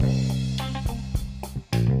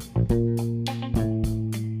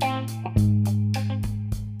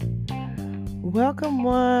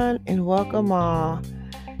everyone, and welcome all.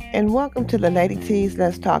 And welcome to the Lady T's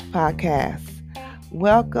Let's Talk podcast.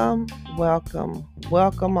 Welcome, welcome,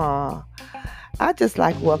 welcome all. I just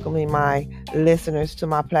like welcoming my listeners to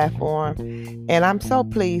my platform, and I'm so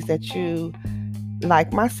pleased that you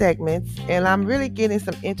like my segments, and I'm really getting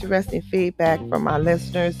some interesting feedback from my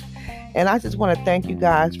listeners. And I just want to thank you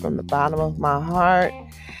guys from the bottom of my heart.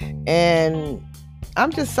 And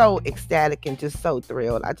I'm just so ecstatic and just so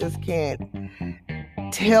thrilled. I just can't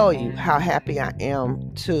tell you how happy I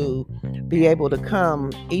am to be able to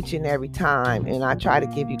come each and every time. And I try to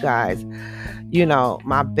give you guys,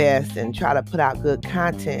 my best and try to put out good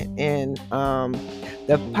content. And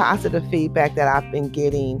the positive feedback that I've been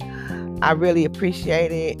getting, I really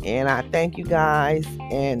appreciate it. And I thank you guys.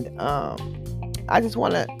 And I just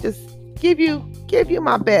want to just give you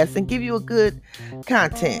my best and give you a good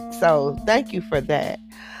content. So thank you for that.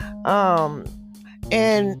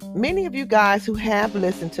 And many of you guys who have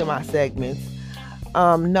listened to my segments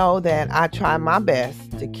know that I try my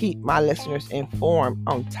best to keep my listeners informed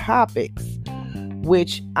on topics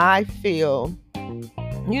which I feel,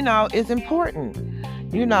 is important,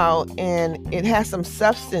 and it has some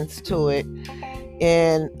substance to it.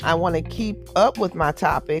 And I want to keep up with my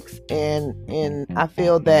topics. And I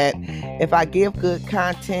feel that if I give good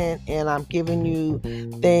content and I'm giving you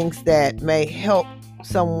things that may help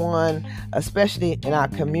someone, especially in our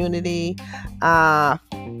community, I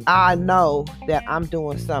know that I'm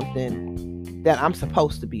doing something that I'm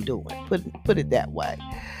supposed to be doing. Put it that way.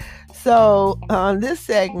 So on this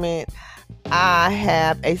segment, I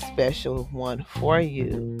have a special one for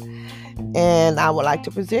you, and I would like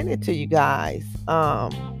to present it to you guys.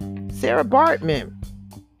 Sarah Bartman.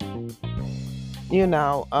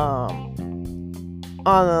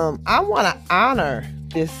 I want to honor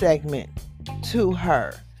this segment to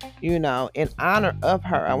her, in honor of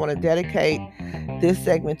her. I want to dedicate this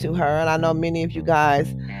segment to her. And I know many of you guys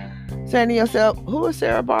saying to yourself, who is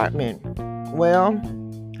Sarah Bartman? Well,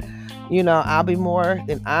 I'll be more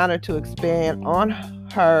than honored to expand on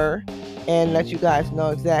her and let you guys know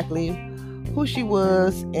exactly who she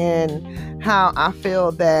was and how I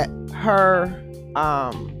feel that her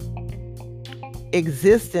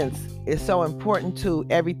existence is so important to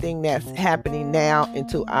everything that's happening now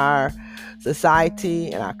into our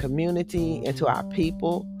society and our community and to our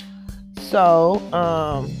people. So,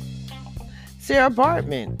 Sarah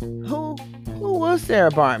Bartman. Who was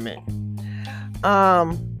Sarah Bartman?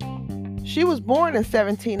 She was born in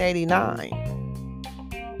 1789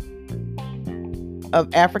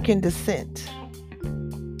 of African descent.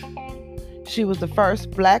 She was the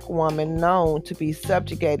first Black woman known to be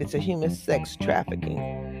subjugated to human sex trafficking.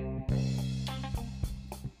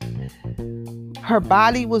 Her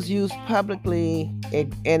body was used publicly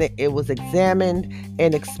and it was examined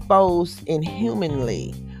and exposed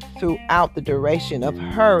inhumanly throughout the duration of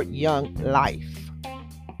her young life.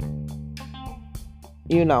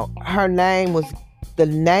 Her name was, the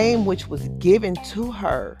name which was given to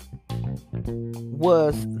her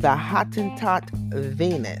was the Hottentot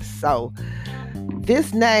Venus. So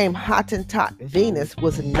this name, Hottentot Venus,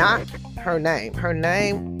 was not her name. Her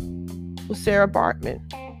name was Sarah Bartman.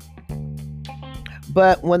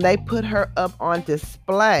 But when they put her up on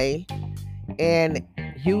display and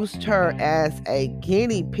used her as a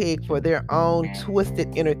guinea pig for their own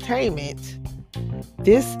twisted entertainment,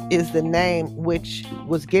 this is the name which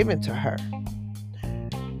was given to her.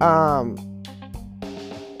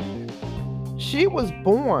 She was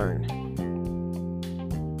born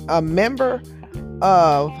a member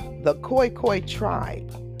of the Khoikhoi tribe.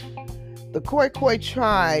 The Khoikhoi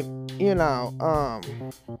tribe,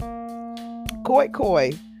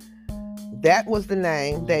 Khoikhoi, that was the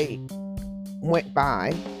name they went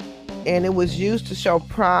by, and it was used to show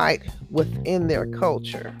pride within their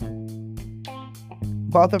culture.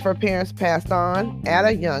 Both of her parents passed on at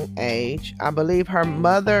a young age. I believe her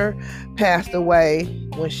mother passed away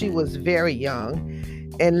when she was very young.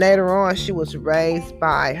 And later on, she was raised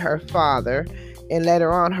by her father. And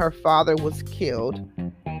later on, her father was killed.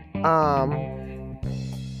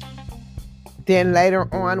 Then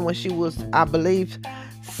later on, when she was, I believe,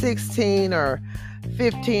 15 or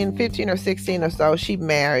 16 or so, she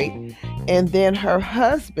married. And then her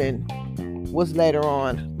husband was later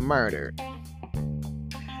on murdered.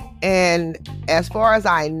 And as far as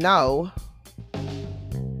I know,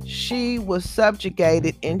 she was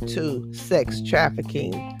subjugated into sex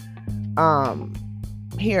trafficking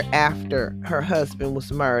hereafter her husband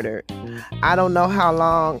was murdered. I don't know how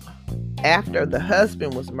long after the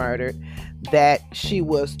husband was murdered that she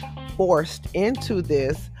was forced into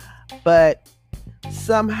this, but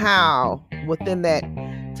somehow within that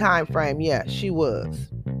time frame, she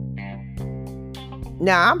was.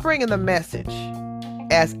 Now, I'm bringing the message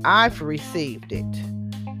as I've received it.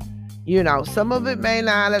 Some of it may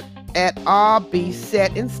not at all be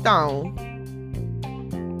set in stone,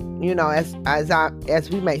 as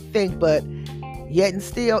we may think, but yet and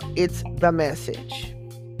still, it's the message.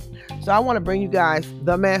 So I want to bring you guys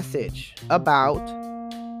the message about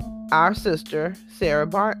our sister, Sarah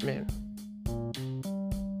Bartman.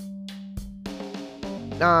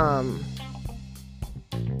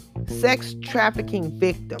 Sex trafficking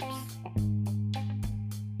victims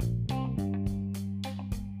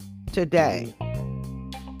today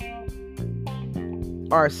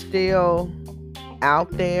are still out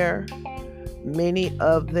there. Many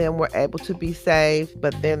of them were able to be saved,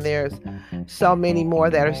 but then there's so many more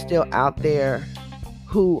that are still out there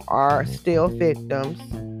who are still victims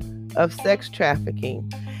of sex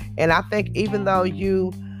trafficking. And I think even though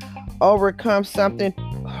you overcome something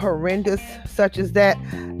horrendous such as that,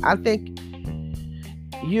 I think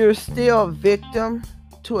you're still a victim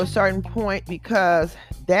to a certain point, because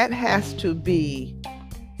that has to be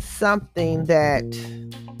something that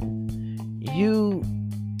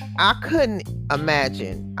I couldn't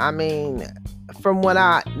imagine. I mean, from what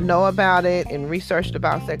I know about it and researched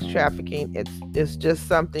about sex trafficking, it's just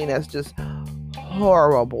something that's just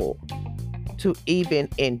horrible to even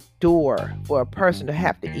endure, for a person to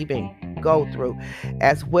have to even go through,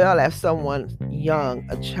 as well as someone young,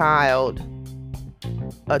 a child,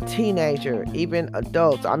 a teenager, even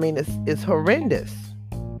adults. I mean, it's horrendous.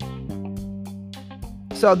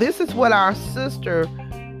 So this is what our sister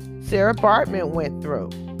Sarah Bartman went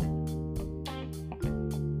through.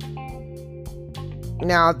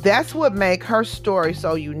 Now, that's what makes her story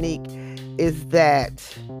so unique, is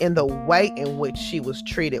that in the way in which she was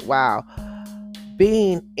treated while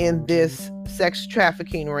being in this sex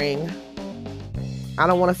trafficking ring. I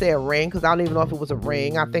don't want to say a ring, because I don't even know if it was a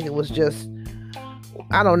ring. I think it was just,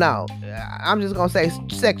 I don't know. I'm just going to say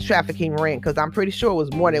sex trafficking ring, because I'm pretty sure it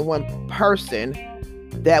was more than one person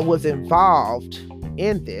that was involved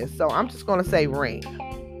in this. So I'm just going to say ring.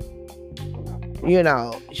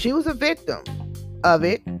 She was a victim of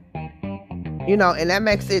it, and that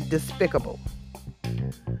makes it despicable.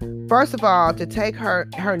 First of all, to take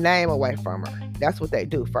her name away from her. That's what they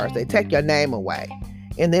do first. They take your name away,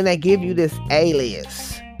 and then they give you this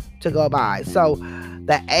alias to go by. So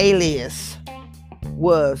the alias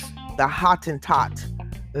was the Hottentot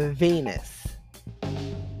Venus.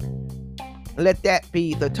 Let that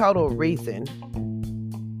be the total reason.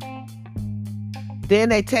 Then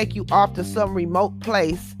they take you off to some remote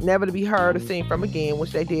place, never to be heard or seen from again,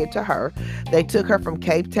 which they did to her. They took her from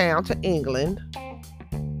Cape Town to England.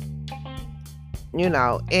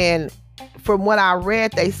 And from what I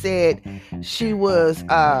read, they said she was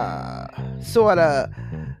sort of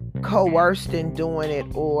coerced in doing it,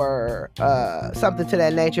 or something to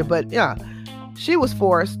that nature. But yeah, she was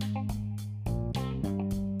forced.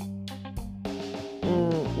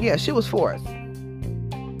 She was forced.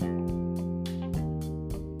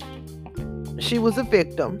 She was a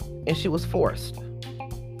victim, and she was forced.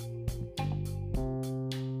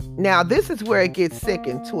 Now, this is where it gets sick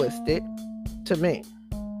and twisted to me.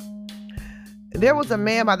 There was a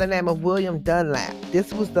man by the name of William Dunlap.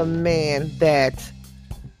 This was the man that,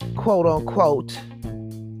 quote unquote,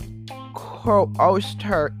 coerced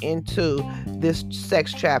her into this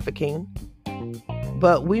sex trafficking.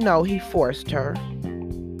 But we know he forced her.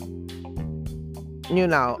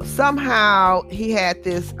 Somehow he had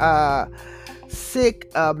this sick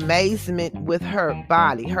amazement with her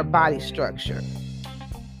body structure.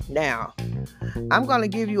 Now, I'm going to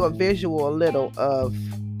give you a visual a little of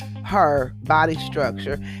her body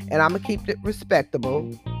structure, and I'm going to keep it respectable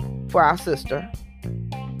for our sister.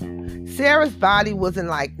 Sarah's body wasn't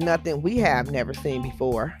like nothing we have never seen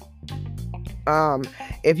before.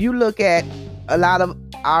 If you look at a lot of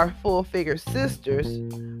our full figure sisters,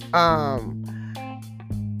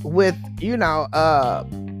 with,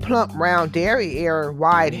 plump, round derriere,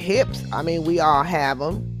 wide hips. I mean, we all have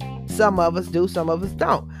them. Some of us do, some of us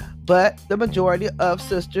don't. But the majority of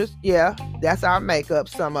sisters, that's our makeup,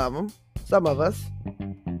 some of us.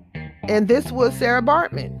 And this was Sarah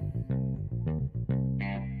Bartman.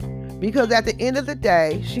 Because at the end of the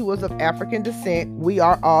day, she was of African descent. We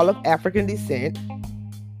are all of African descent.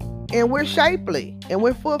 And we're shapely, and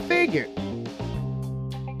we're full-figured.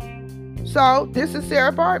 So this is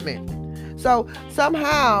Sarah Bartman. So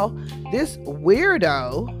somehow this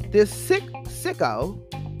weirdo, this sicko,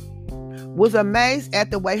 was amazed at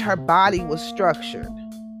the way her body was structured.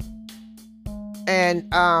 And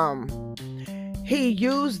he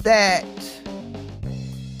used that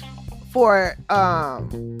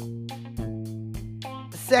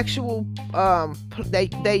sexual,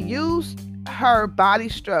 they used her body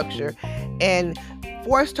structure and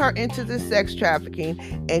forced her into the sex trafficking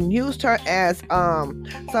and used her as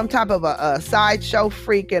some type of a sideshow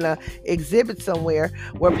freak in a exhibit somewhere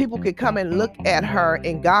where people could come and look at her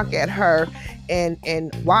and gawk at her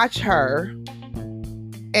and watch her.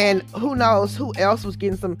 And who knows who else was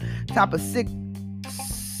getting some type of sick,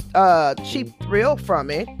 cheap thrill from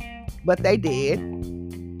it, but they did.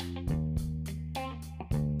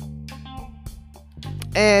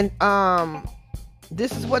 And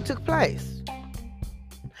this is what took place.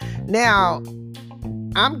 Now,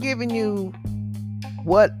 I'm giving you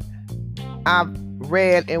what I've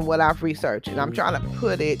read and what I've researched, and I'm trying to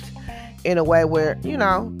put it in a way where, you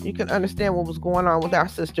know, you can understand what was going on with our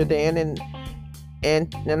sister then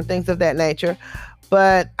and things of that nature.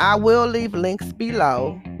 But I will leave links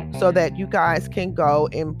below so that you guys can go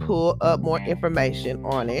and pull up more information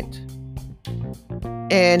on it.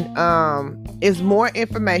 And it's more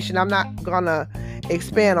information. I'm not gonna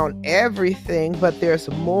expand on everything, but there's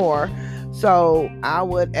more. So I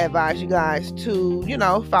would advise you guys to, you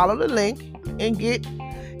know, follow the link and get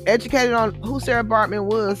educated on who Sarah Baartman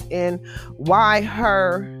was and why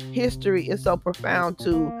her history is so profound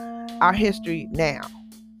to our history now.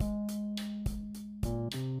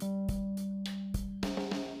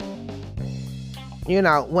 You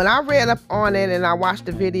know, when I read up on it and I watched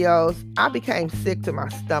the videos, I became sick to my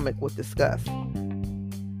stomach with disgust.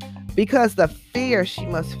 Because the fear she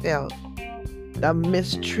must felt, the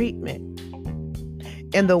mistreatment,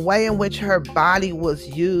 and the way in which her body was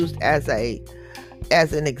used as an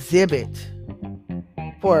exhibit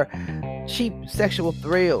for cheap sexual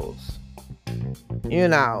thrills. You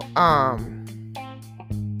know,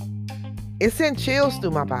 it sent chills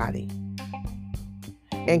through my body.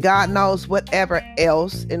 And God knows whatever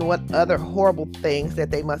else and what other horrible things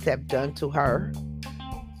that they must have done to her.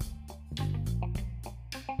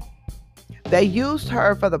 They used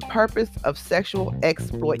her for the purpose of sexual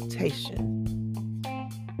exploitation,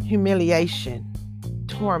 humiliation,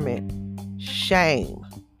 torment, shame,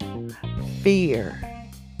 fear.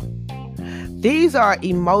 These are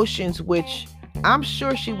emotions which I'm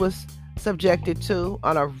sure she was subjected to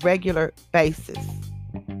on a regular basis.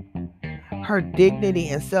 Her dignity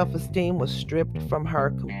and self-esteem was stripped from her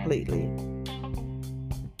completely.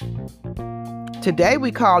 Today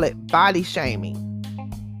we call it body shaming.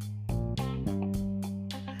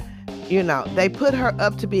 You know, they put her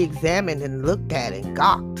up to be examined and looked at and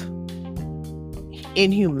gawked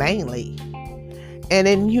inhumanely. And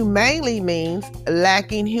inhumanely means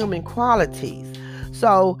lacking human qualities.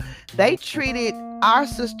 So they treated our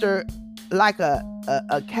sister like a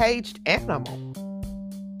caged animal.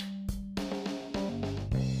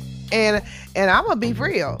 And I'm gonna be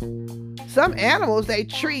real. Some animals they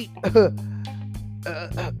treat,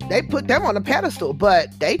 they put them on a pedestal,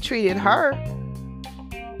 but they treated her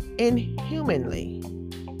inhumanly.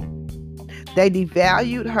 They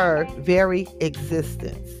devalued her very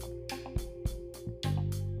existence.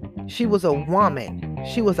 She was a woman.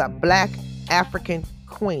 She was a Black African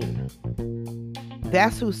queen.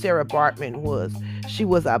 That's who Sarah Baartman was. She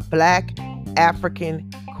was a Black African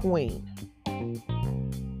queen.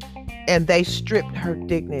 And they stripped her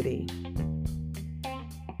dignity.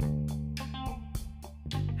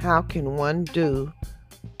 How can one do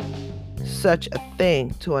such a thing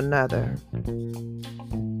to another?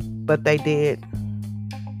 But they did.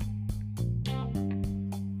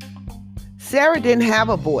 Sarah didn't have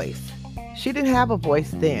a voice. She didn't have a voice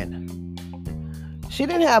then. She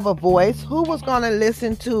didn't have a voice. Who was going to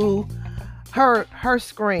listen to her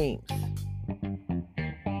screams?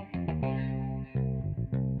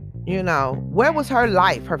 You know, where was her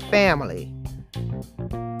life, her family?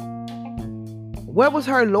 Where was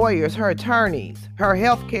her lawyers, her attorneys, her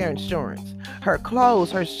health care insurance, her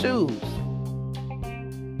clothes, her shoes?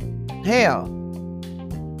 Hell,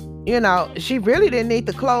 you know, she really didn't need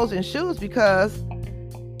the clothes and shoes because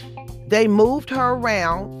they moved her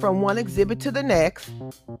around from one exhibit to the next.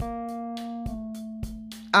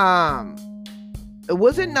 It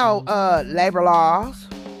wasn't no labor laws.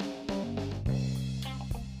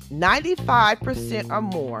 95% or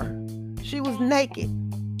more, she was naked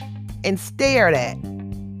and stared at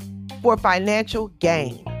for financial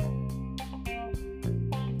gain.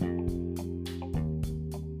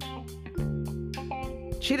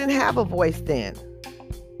 She didn't have a voice then.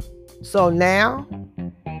 So now,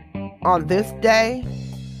 on this day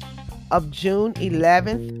of June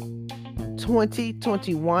 11th,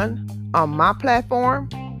 2021, on my platform,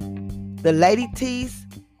 the Lady T's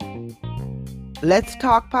Let's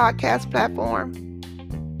Talk podcast platform,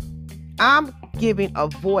 I'm giving a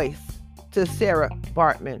voice to Sarah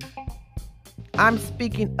Bartman. I'm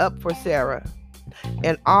speaking up for Sarah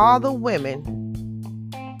and all the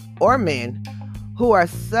women or men who are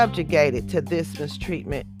subjugated to this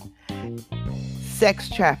mistreatment, sex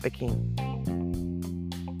trafficking.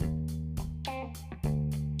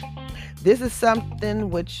 This is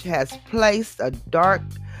something which has placed the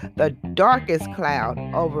darkest cloud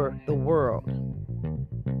over the world.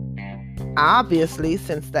 Obviously,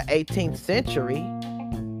 since the 18th century.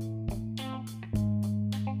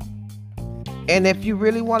 And if you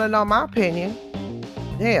really want to know my opinion,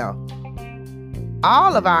 hell,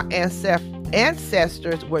 all of our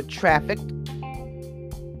ancestors were trafficked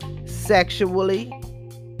sexually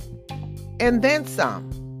and then some.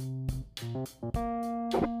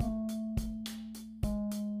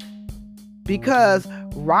 Because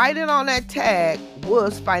riding on that tag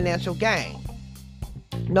was financial gain.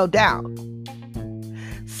 No doubt.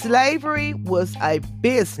 Slavery was a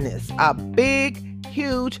business, a big,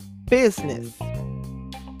 huge business.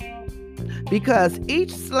 Because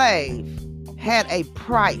each slave had a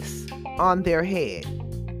price on their head.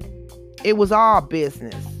 It was all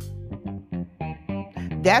business.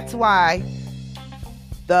 That's why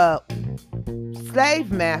the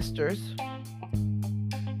slave masters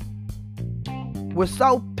were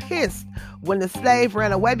so pissed when the slave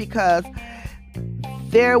ran away, because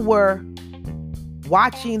they were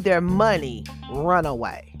watching their money run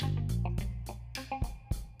away.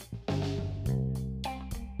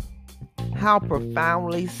 How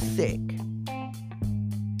profoundly sick.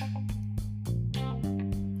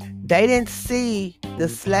 They didn't see the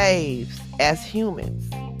slaves as humans.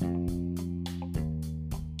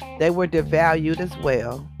 They were devalued as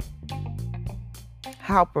well.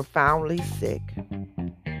 How profoundly sick.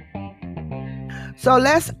 So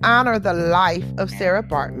let's honor the life of Sarah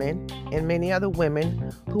Bartman and many other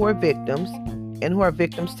women who are victims and who are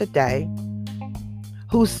victims today,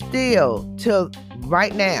 who still, till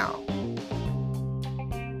right now,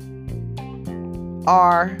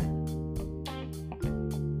 are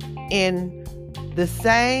in the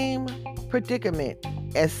same predicament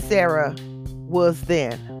as Sarah was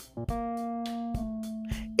then.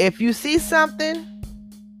 If you see something,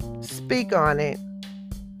 speak on it.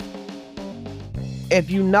 If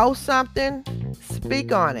you know something,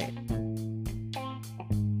 speak on it.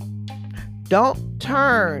 Don't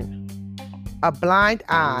turn a blind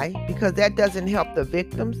eye, because that doesn't help the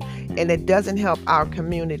victims and it doesn't help our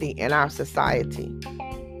community and our society.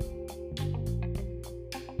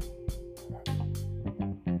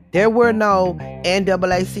 There were no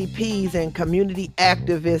NAACPs and community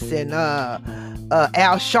activists and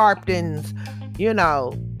Al Sharptons,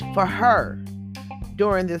 for her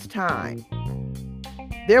during this time.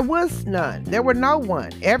 There was none. There were no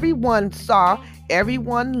one. Everyone saw,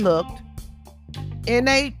 everyone looked, and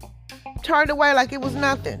they turned away like it was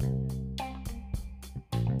nothing.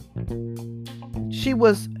 She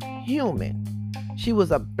was human. She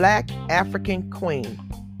was a Black African queen.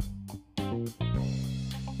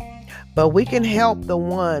 But we can help the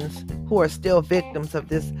ones who are still victims of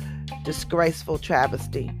this disgraceful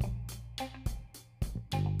travesty.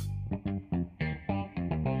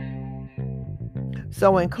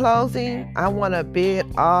 So in closing, I want to bid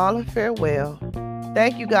all a farewell.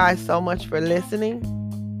 Thank you guys so much for listening.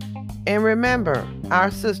 And remember our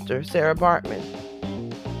sister, Sarah Bartman.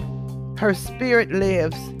 Her spirit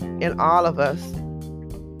lives in all of us.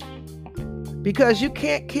 Because you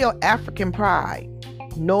can't kill African pride,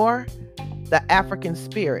 nor the African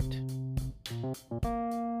spirit.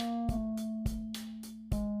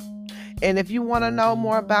 And if you want to know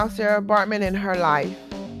more about Sarah Bartman and her life,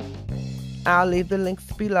 I'll leave the links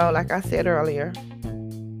below, like I said earlier.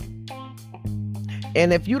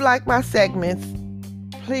 And if you like my segments,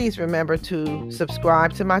 please remember to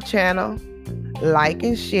subscribe to my channel, like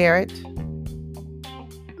and share it.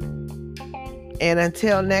 And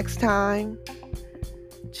until next time,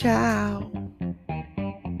 ciao.